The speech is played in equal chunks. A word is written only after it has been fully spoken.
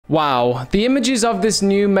Wow, the images of this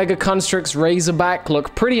new Mega Construx Razorback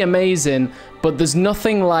look pretty amazing, but there's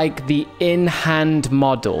nothing like the in-hand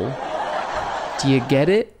model. Do you get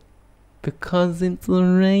it? Because it's a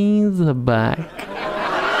Razorback.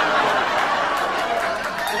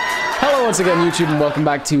 Hello once again, YouTube, and welcome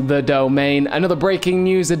back to The Domain. Another breaking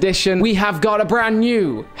news edition. We have got a brand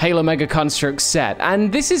new Halo Mega Construx set,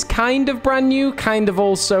 and this is kind of brand new, kind of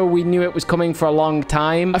also we knew it was coming for a long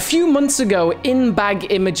time. A few months ago,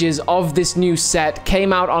 in-bag images of this new set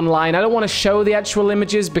came out online. I don't want to show the actual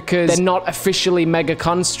images because they're not officially Mega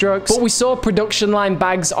Construx, but we saw production line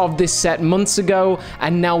bags of this set months ago,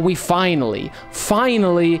 and now we finally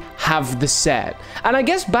have the set. And I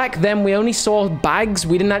guess back then we only saw bags.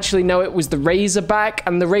 We didn't actually know it was the Razorback,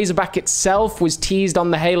 and the Razorback itself was teased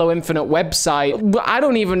on the Halo Infinite website. I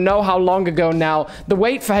don't even know how long ago now. The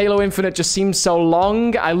wait for Halo Infinite just seems so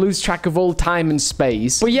long, I lose track of all time and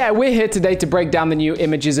space. But yeah, we're here today to break down the new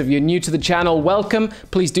images. If you're new to the channel, welcome.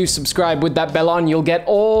 Please do subscribe with that bell on. You'll get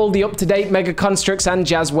all the up-to-date Mega Construx and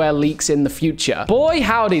Jazzware leaks in the future. Boy,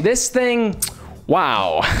 howdy, this thing...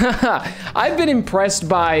 Wow. I've been impressed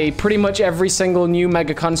by pretty much every single new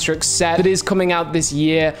Mega Construx set that is coming out this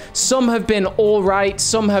year. Some have been all right,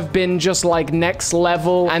 some have been just like next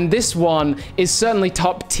level, and this one is certainly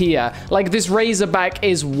top tier. Like, this Razorback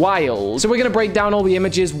is wild. So we're gonna break down all the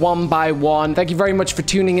images one by one. Thank you very much for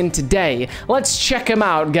tuning in today. Let's check them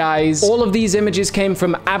out, guys. All of these images came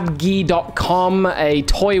from abgi.com, a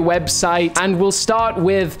toy website, and we'll start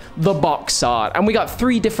with the box art. And we got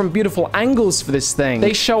 3 different beautiful angles for this thing.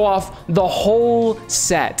 They show off the whole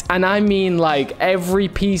set, and I mean like every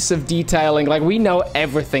piece of detailing. Like, we know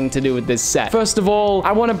everything to do with this set. First of all,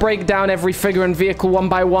 I want to break down every figure and vehicle one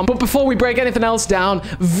by one, but before we break anything else down,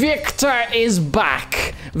 Victor is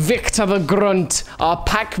back. Victor the Grunt, our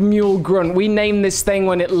Pack Mule Grunt. We named this thing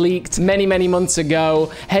when it leaked many months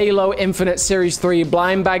ago. Halo Infinite Series 3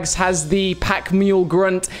 blind bags has the Pack Mule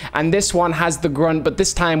Grunt, and this one has the Grunt, but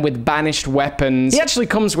this time with banished weapons. He actually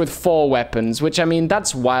comes with 4 weapons, which, I mean,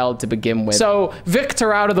 that's wild to begin with. So,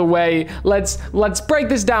 Victor out of the way, let's break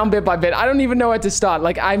this down bit by bit. I don't even know where to start.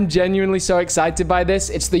 Like, I'm genuinely so excited by this.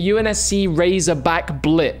 It's the UNSC Razorback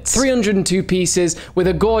Blitz. 302 pieces with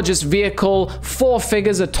a gorgeous vehicle, 4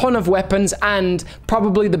 figures, a ton of weapons, and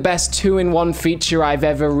probably the best 2-in-1 feature I've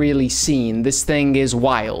ever really seen. This thing is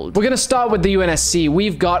wild. We're gonna start with the UNSC.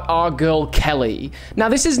 We've got our girl Kelly. Now,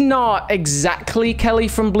 this is not exactly Kelly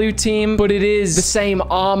from Blue Team, but it is the same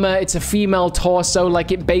armor. It's a female torso,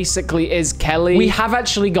 like it basically is Kelly. We have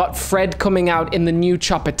actually got Fred coming out in the new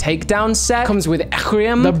Chopper Takedown set. Comes with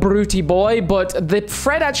Ephraim, the Brutey boy, but the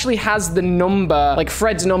Fred actually has the number, like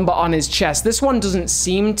Fred's number on his chest. This one doesn't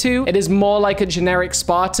seem to. It is more like a generic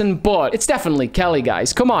Spartan, but it's definitely Kelly,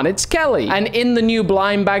 guys. Come on, it's Kelly. And in the new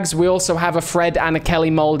blind bags, we also have a Fred and a Kelly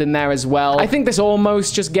mold in there as well. I think this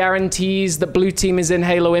almost just guarantees that Blue Team is in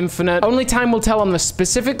Halo Infinite. Only time will tell on the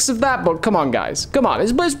specifics of that, but come on, guys. Come on,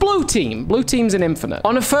 it's Blue Team. Blue Team's in Infinite.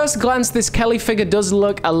 On a first glance, this Kelly figure does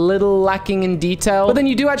look a little lacking in detail, but then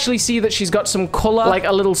you do actually see that she's got some color, like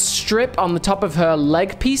a little strip on the top of her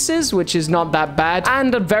leg pieces, which is not that bad,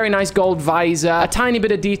 and a very nice gold visor, a tiny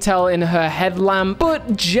bit of detail in her headlamp,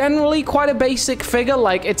 but generally quite a basic figure.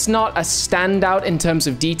 Like, it's not a standout in terms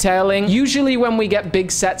of detailing. Usually when we get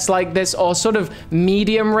big sets like this, or sort of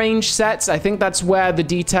medium range sets, I think that's where the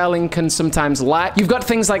detailing can sometimes lack. You've got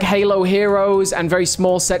things like Halo Heroes and very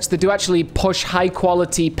small sets that do actually push high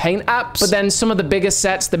quality paint apps, but then some of the bigger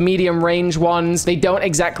sets, the medium range ones, they don't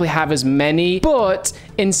exactly have as many. But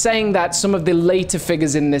in saying that, some of the later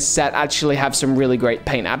figures in this set actually have some really great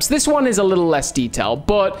paint apps. This one is a little less detailed,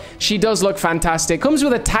 but she does look fantastic. Comes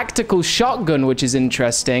with a tactical shotgun, which is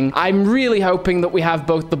interesting. I'm really hoping that we have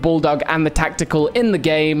both the Bulldog and the tactical in the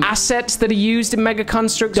game. Assets that are used in Mega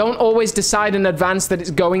Construx don't always decide in advance that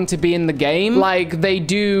it's going to be in the game. Like, they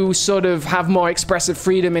do sort of have more expressive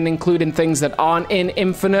freedom in including things that aren't in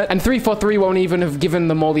Infinite, and 343 won't even have given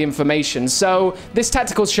them all the information. So this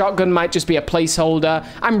tactical shotgun might just be a placeholder.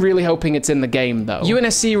 I'm really hoping it's in the game, though.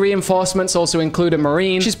 UNSC reinforcements also include a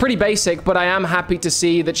Marine. She's pretty basic, but I am happy to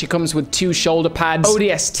see that she comes with 2 shoulder pads,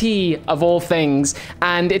 ODST of all things,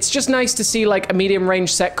 and it's just nice to see like a medium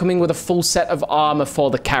range set coming with a full set of armor for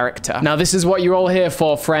the character. Now, this is what you're all here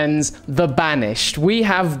for, friends. The Banished. We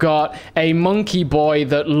have got a monkey boy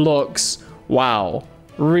that looks, wow,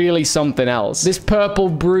 really something else. This purple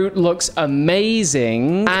brute looks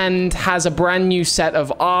amazing and has a brand new set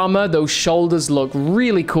of armor. Those shoulders look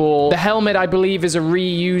really cool. The helmet, I believe, is a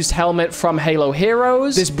reused helmet from Halo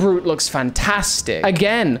Heroes. This brute looks fantastic.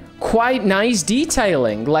 Again, quite nice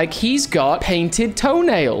detailing. Like, he's got painted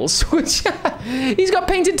toenails, which He's got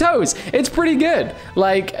painted toes. It's pretty good.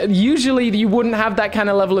 Like, usually you wouldn't have that kind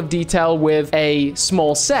of level of detail with a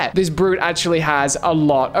small set. This Brute actually has a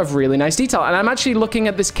lot of really nice detail. And I'm actually looking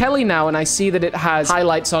at this Kelly now, and I see that it has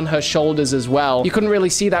highlights on her shoulders as well. You couldn't really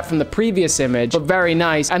see that from the previous image, but very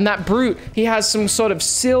nice. And that Brute, he has some sort of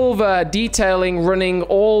silver detailing running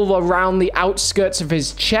all around the outskirts of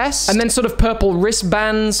his chest, and then sort of purple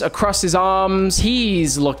wristbands across his arms.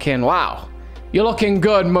 He's looking, wow. You're looking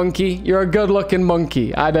good, monkey. You're a good-looking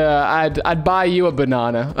monkey. I'd buy you a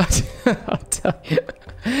banana. I'll tell you.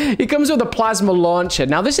 He comes with a plasma launcher.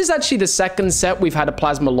 Now, this is actually the second set we've had a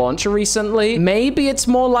plasma launcher recently. Maybe it's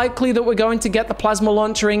more likely that we're going to get the plasma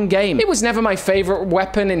launcher in game. It was never my favorite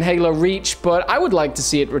weapon in Halo Reach, but I would like to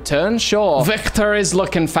see it return, sure. Victor is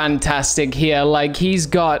looking fantastic here. Like, he's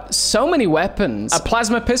got so many weapons. A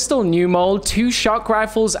plasma pistol, new mold, 2 shock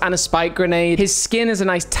rifles, and a spike grenade. His skin is a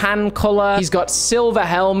nice tan color. He's got silver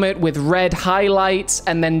helmet with red highlights,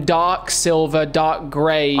 and then dark silver, dark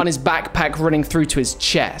gray on his backpack running through to his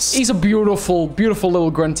chest. He's a beautiful, beautiful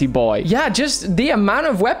little grunty boy. Yeah, just the amount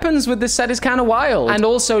of weapons with this set is kind of wild. And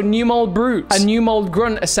also new mold Brute, a new mold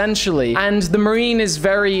Grunt, essentially. And the Marine is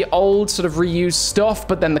very old, sort of reused stuff,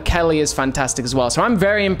 but then the Kelly is fantastic as well. So I'm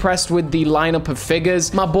very impressed with the lineup of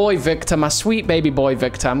figures. My boy Victor, my sweet baby boy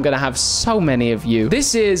Victor, I'm gonna have so many of you.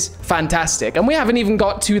 This is fantastic. And we haven't even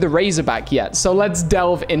got to the Razorback yet, so let's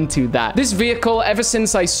delve into that. This vehicle, ever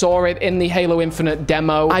since I saw it in the Halo Infinite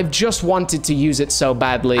demo, I've just wanted to use it so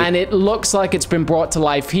badly, and it looks like it's been brought to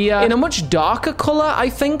life here in a much darker color, I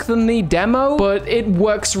think, than the demo, but it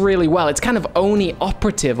works really well. It's kind of Oni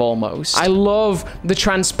operative almost. I love the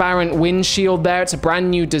transparent windshield there. It's a brand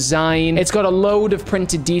new design. It's got a load of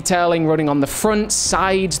printed detailing running on the front,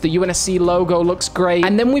 sides. The UNSC logo looks great.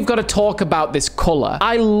 And then we've got to talk about this color.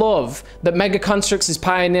 I love that Mega Construx is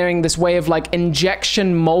pioneering this way of like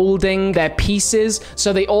injection molding their pieces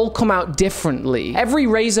so they all come out differently. Every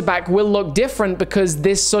Razorback will look different because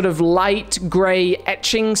this sort of light gray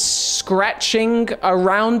etching, scratching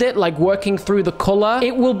around it, like working through the color,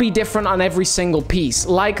 it will be different on every single piece,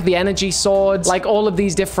 like the energy swords, like all of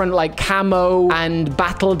these different like camo and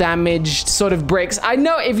battle damaged sort of bricks. I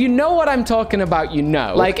know, if you know what I'm talking about, you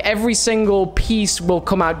know. Like every single piece will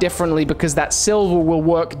come out differently because that silver will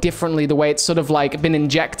work differently the way it's sort of like been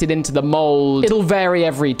injected into the mold. It'll vary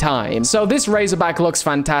every time. So this Razorback looks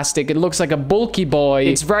fantastic. It looks like a bulky boy.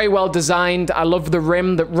 It's very well designed. I love the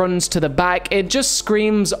rim that runs to the back. It just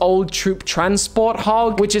screams old troop transport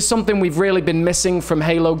hog, which is something we've really been missing from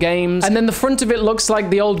Halo games. And then the front of it looks like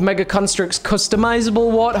the old Mega Construx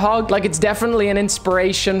customizable warthog. Like, it's definitely an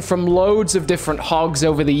inspiration from loads of different hogs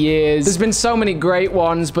over the years. There's been so many great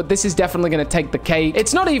ones, but this is definitely going to take the cake.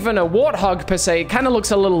 It's not even a warthog per se. It kind of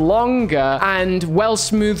looks a little longer and well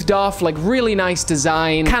smoothed off, like really nice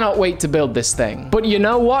design. Cannot wait to build this thing. But you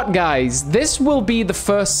know what, guys? This will be the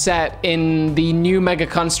first set in the new Mega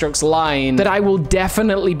Construx line that I will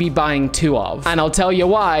definitely be buying 2 of. And I'll tell you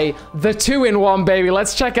why. The 2-in-1, baby.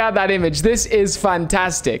 Let's check out that image. This is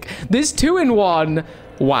fantastic. This 2-in-1,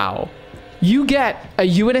 wow. You get a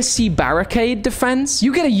UNSC barricade defense,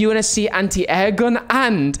 you get a UNSC anti-air gun,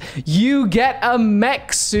 and you get a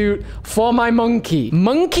mech suit for my monkey.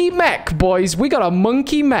 Monkey mech, boys. We got a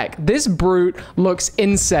monkey mech. This Brute looks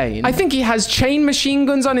insane. I think he has chain machine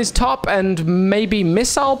guns on his top and maybe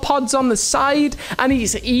missile pods on the side, and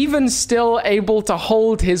he's even still able to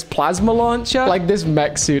hold his plasma launcher. Like, this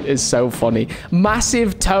mech suit is so funny.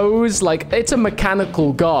 Massive toes, like, it's a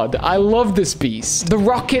mechanical god. I love this beast. The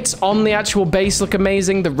rockets on the actual base look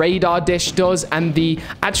amazing. The radar dish does, and the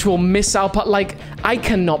actual missile pod. Like, I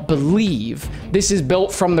cannot believe this is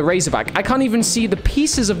built from the Razorback. I can't even see the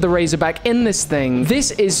pieces of the Razorback in this thing.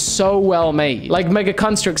 This is so well made. Like, Mega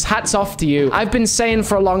Construx, hats off to you. I've been saying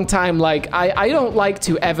for a long time, like, I don't like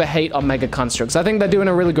to ever hate on Mega Construx. I think they're doing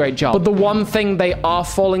a really great job. But the one thing they are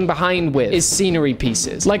falling behind with is scenery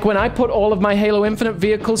pieces. Like, when I put all of my Halo Infinite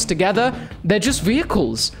vehicles together, they're just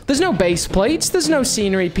vehicles. There's no base plates. There's no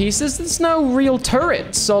scenery pieces. There's no real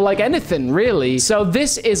turrets or like anything really. So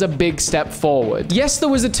this is a big step forward. Yes, there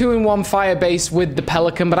was a 2-in-1 fire base with the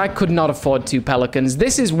Pelican, but I could not afford 2 Pelicans.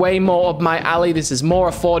 This is way more up my alley. This is more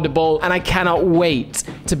affordable, and I cannot wait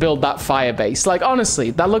to build that fire base. Like,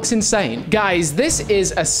 honestly, that looks insane. Guys, this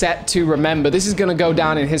is a set to remember. This is going to go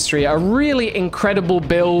down in history. A really incredible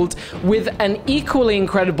build with an equally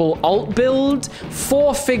incredible alt build.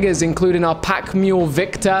 4 figures, including our Pack Mule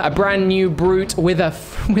Victor, a brand new Brute with a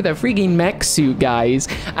freaking mech suit, guys,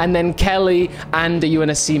 and then Kelly and a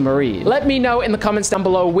UNSC Marine. Let me know in the comments down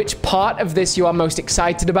below which part of this base you are most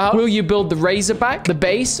excited about? Will you build the Razorback, the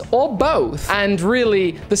base, or both? And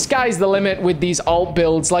really, the sky's the limit with these alt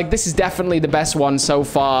builds. Like, this is definitely the best one so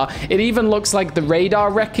far. It even looks like the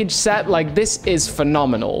radar wreckage set. Like, this is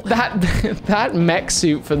phenomenal. That mech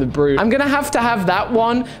suit for the Brute. I'm gonna have to have that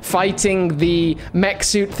one fighting the mech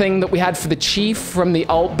suit thing that we had for the Chief from the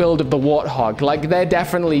alt build of the Warthog. Like, they're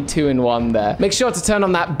definitely 2 in 1 there. Make sure to turn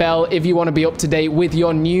on that bell if you want to be up to date with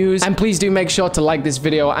your news. And please do make sure to like this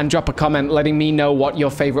video and drop a comment letting me know what your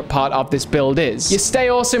favorite part of this build is. You stay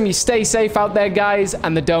awesome, you stay safe out there, guys,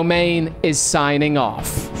 and the domain is signing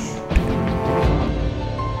off.